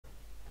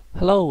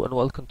Hello and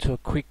welcome to a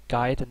quick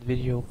guide and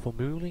video for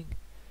muling.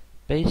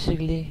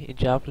 Basically, in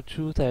Diablo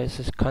 2 there is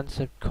this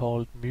concept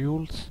called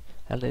mules,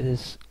 and it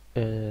is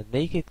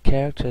naked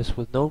characters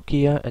with no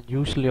gear and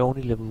usually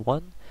only level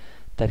 1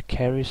 that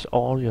carries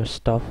all your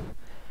stuff.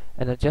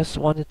 And I just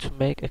wanted to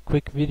make a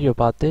quick video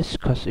about this,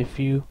 cause if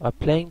you are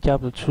playing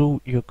Diablo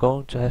 2 you're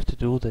going to have to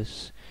do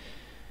this.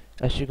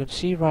 As you can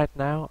see right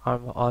now,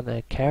 I'm on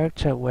a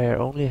character where I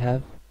only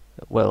have,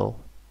 well,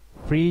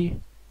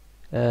 3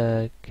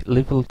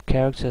 leveled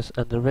characters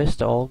and the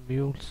rest are all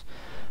mules.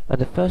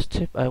 And the first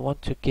tip I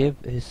want to give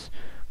is,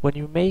 when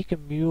you make a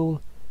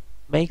mule,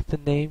 make the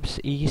names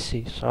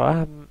easy. So I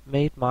have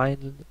made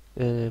mine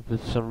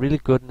with some really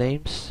good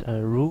names: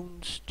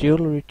 runes,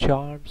 jewelry,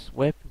 charms,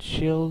 weapon,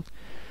 shield,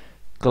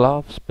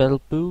 gloves,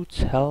 belt,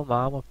 boots, helm,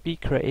 armor. Be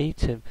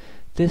creative.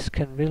 This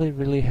can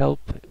really help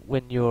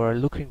when you're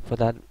looking for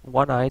that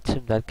one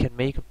item that can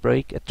make or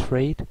break a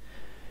trade,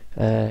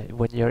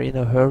 when you're in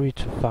a hurry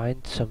to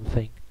find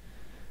something.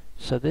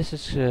 So this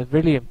is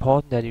really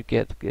important that you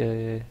get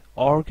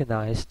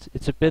organized.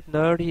 It's a bit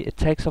nerdy, it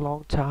takes a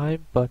long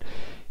time, but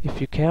if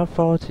you care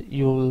for it,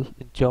 you'll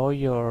enjoy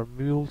your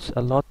mules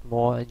a lot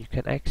more, and you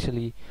can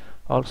actually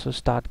also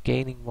start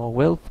gaining more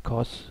wealth,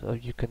 because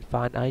you can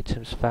find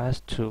items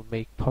fast to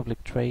make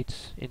public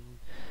trades in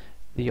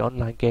the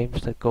online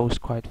games. That goes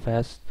quite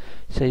fast.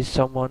 Say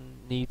someone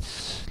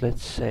needs,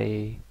 let's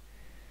say,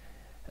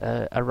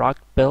 a rock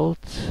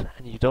belt,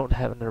 and you don't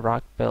have a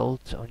rock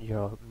belt on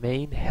your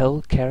main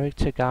hell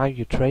character guy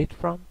you trade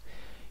from,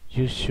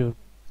 you should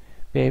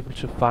be able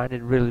to find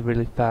it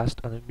really fast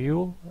on a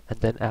mule, and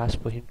then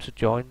ask for him to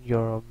join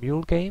your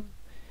mule game.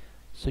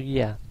 So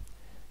yeah,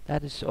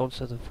 that is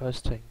also the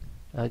first thing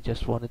I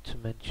just wanted to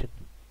mention.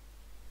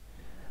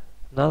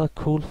 Another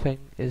cool thing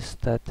is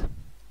that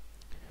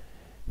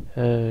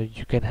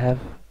you can have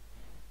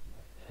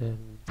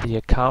the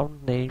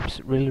account names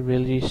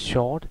really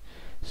short.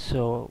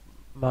 So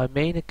my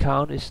main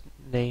account is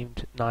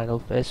named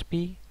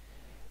 9elfsb,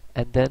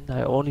 and then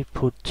I only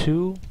put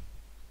 2,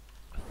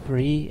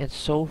 3 and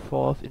so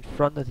forth in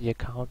front of the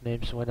account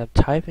name. So when I'm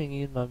typing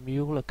in my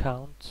mule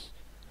accounts,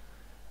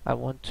 I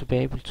want to be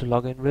able to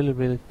log in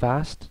really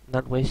fast,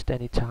 not waste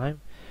any time,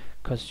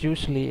 because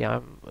usually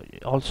I'm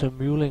also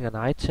muling an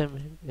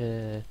item.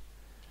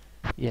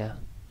 Yeah.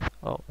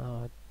 Oh,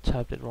 no, I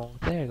typed it wrong.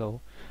 There you go.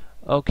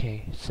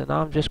 Okay, so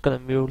now I'm just gonna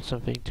mule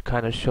something to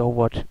kind of show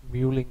what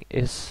muling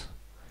is.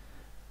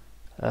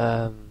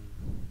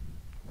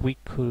 We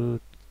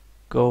could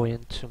go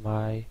into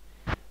my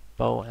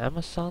bow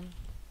Amazon.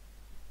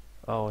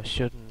 Oh, I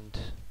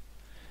shouldn't.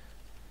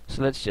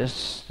 So let's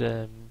just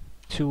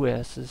 2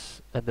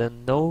 S's and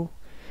then no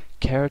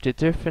character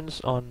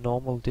difference on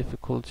normal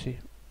difficulty.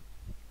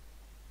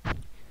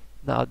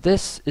 Now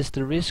this is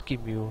the risky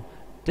mule.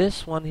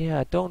 This one here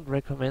I don't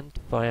recommend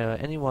for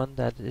anyone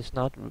that is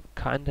not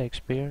kinda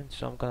experienced.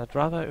 So I'm gonna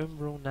drop a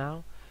rune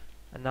now,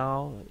 and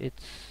now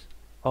it's,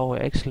 oh, I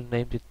actually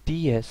named it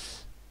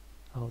DS.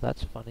 Oh,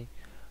 that's funny.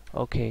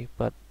 Okay,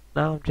 but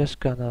now I'm just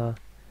gonna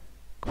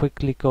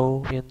quickly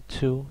go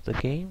into the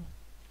game.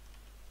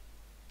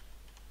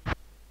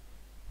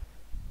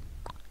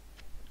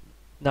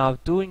 Now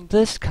doing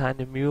this kind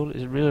of mule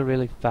is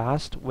really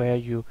fast, where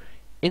you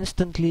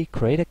instantly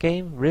create a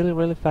game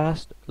really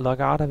fast,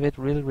 log out of it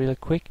really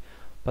quick,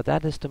 but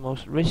that is the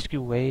most risky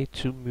way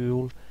to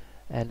mule,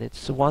 and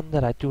it's one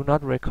that I do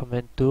not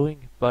recommend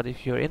doing. But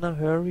if you're in a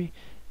hurry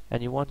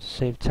and you want to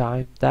save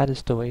time, that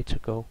is the way to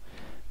go.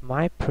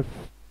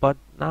 But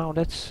now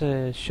let's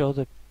show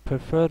the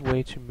preferred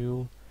way to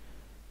mule.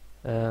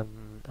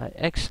 I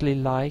actually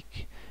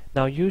like,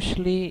 now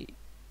usually,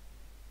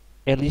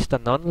 at least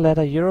in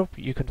non-letter Europe,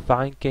 you can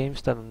find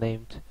games that are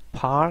named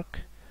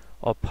Park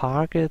or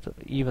Parket,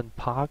 even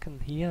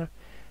Parken here.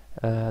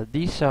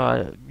 These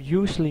are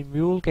usually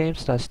mule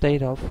games that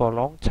stayed up for a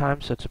long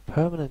time, so it's a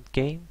permanent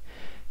game.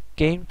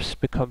 Games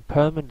become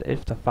permanent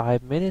after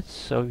 5 minutes,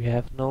 so you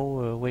have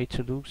no way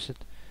to lose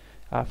it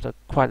after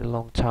quite a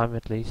long time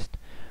at least.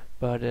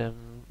 But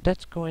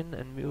let's go in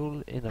and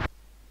mule in a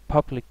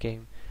public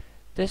game.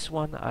 This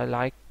one I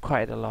like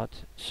quite a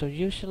lot. So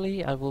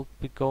usually I will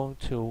be going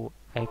to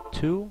Act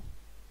 2.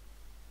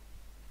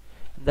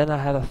 And then I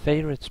have a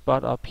favorite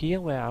spot up here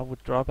where I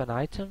would drop an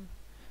item.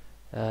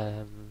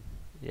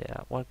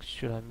 Yeah, what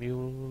should I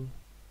mule?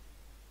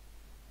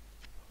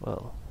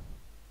 Well,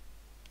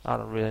 I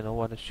don't really know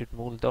what I should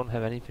mule. Don't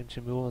have anything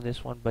to mule in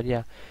this one, but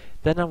yeah.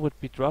 Then I would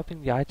be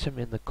dropping the item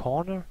in the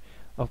corner.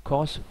 Of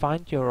course,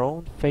 find your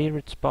own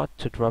favorite spot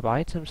to drop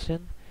items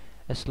in,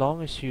 as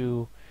long as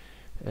you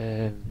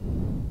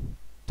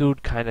do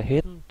it kind of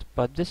hidden.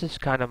 But this is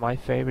kind of my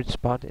favorite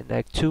spot in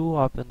Act 2,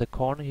 up in the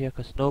corner here,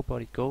 because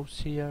nobody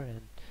goes here.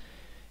 And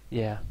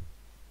yeah,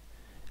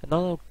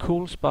 another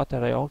cool spot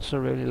that I also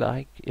really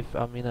like if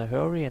I'm in a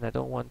hurry and I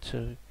don't want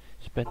to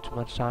spend too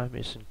much time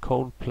is in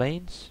Cold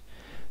Plains.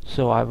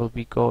 So I will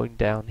be going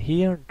down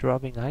here,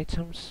 dropping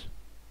items,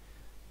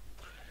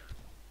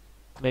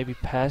 maybe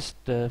past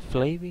the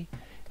Flavy,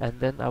 and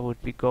then I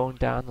would be going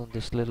down on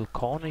this little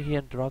corner here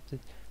and drop it.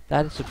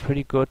 That is a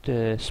pretty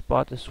good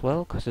spot as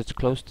well, because it's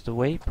close to the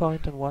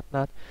waypoint and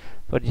whatnot.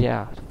 But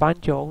yeah,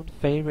 find your own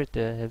favorite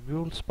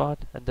mule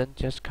spot and then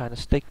just kind of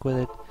stick with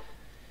it.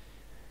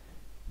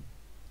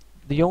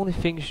 The only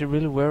thing you should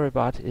really worry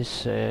about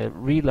is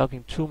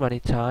relogging too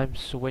many times.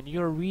 So when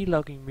you're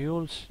relogging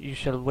mules, you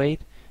shall wait.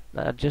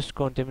 I'll just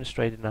go and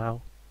demonstrate it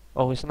now.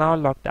 Oh, it's now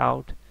logged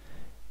out.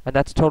 And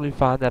that's totally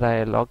fine that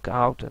I log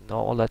out and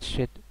all that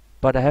shit.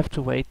 But I have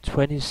to wait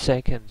 20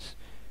 seconds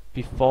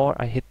before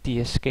I hit the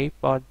escape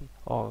button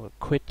or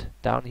quit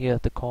down here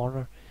at the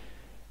corner.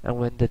 And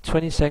when the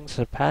 20 seconds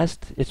are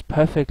passed, it's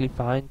perfectly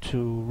fine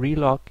to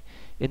relog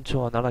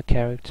into another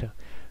character.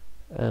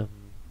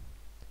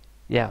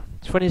 Yeah,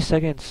 20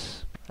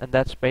 seconds, and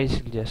that's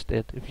basically just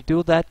it. If you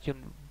do that, you're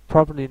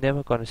probably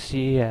never gonna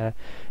see a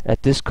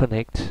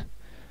disconnect.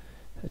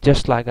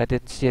 Just like I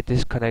didn't see a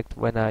disconnect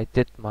when I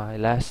did my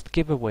last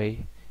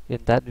giveaway in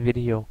that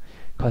video,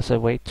 cause I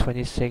wait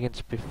 20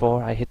 seconds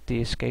before I hit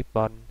the escape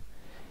button.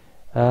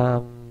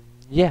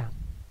 Yeah.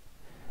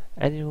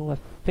 Anyway, I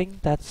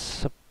think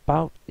that's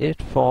about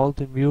it for all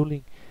the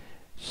muling.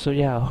 So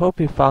yeah, I hope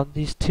you found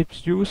these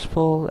tips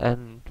useful,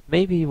 and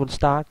maybe you will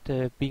start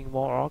being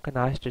more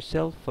organized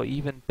yourself for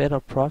even better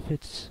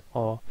profits,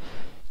 or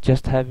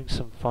just having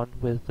some fun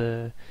with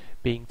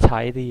being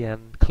tidy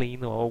and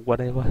clean or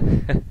whatever.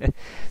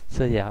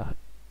 So yeah,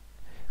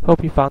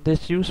 hope you found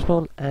this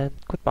useful, and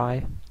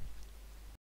goodbye.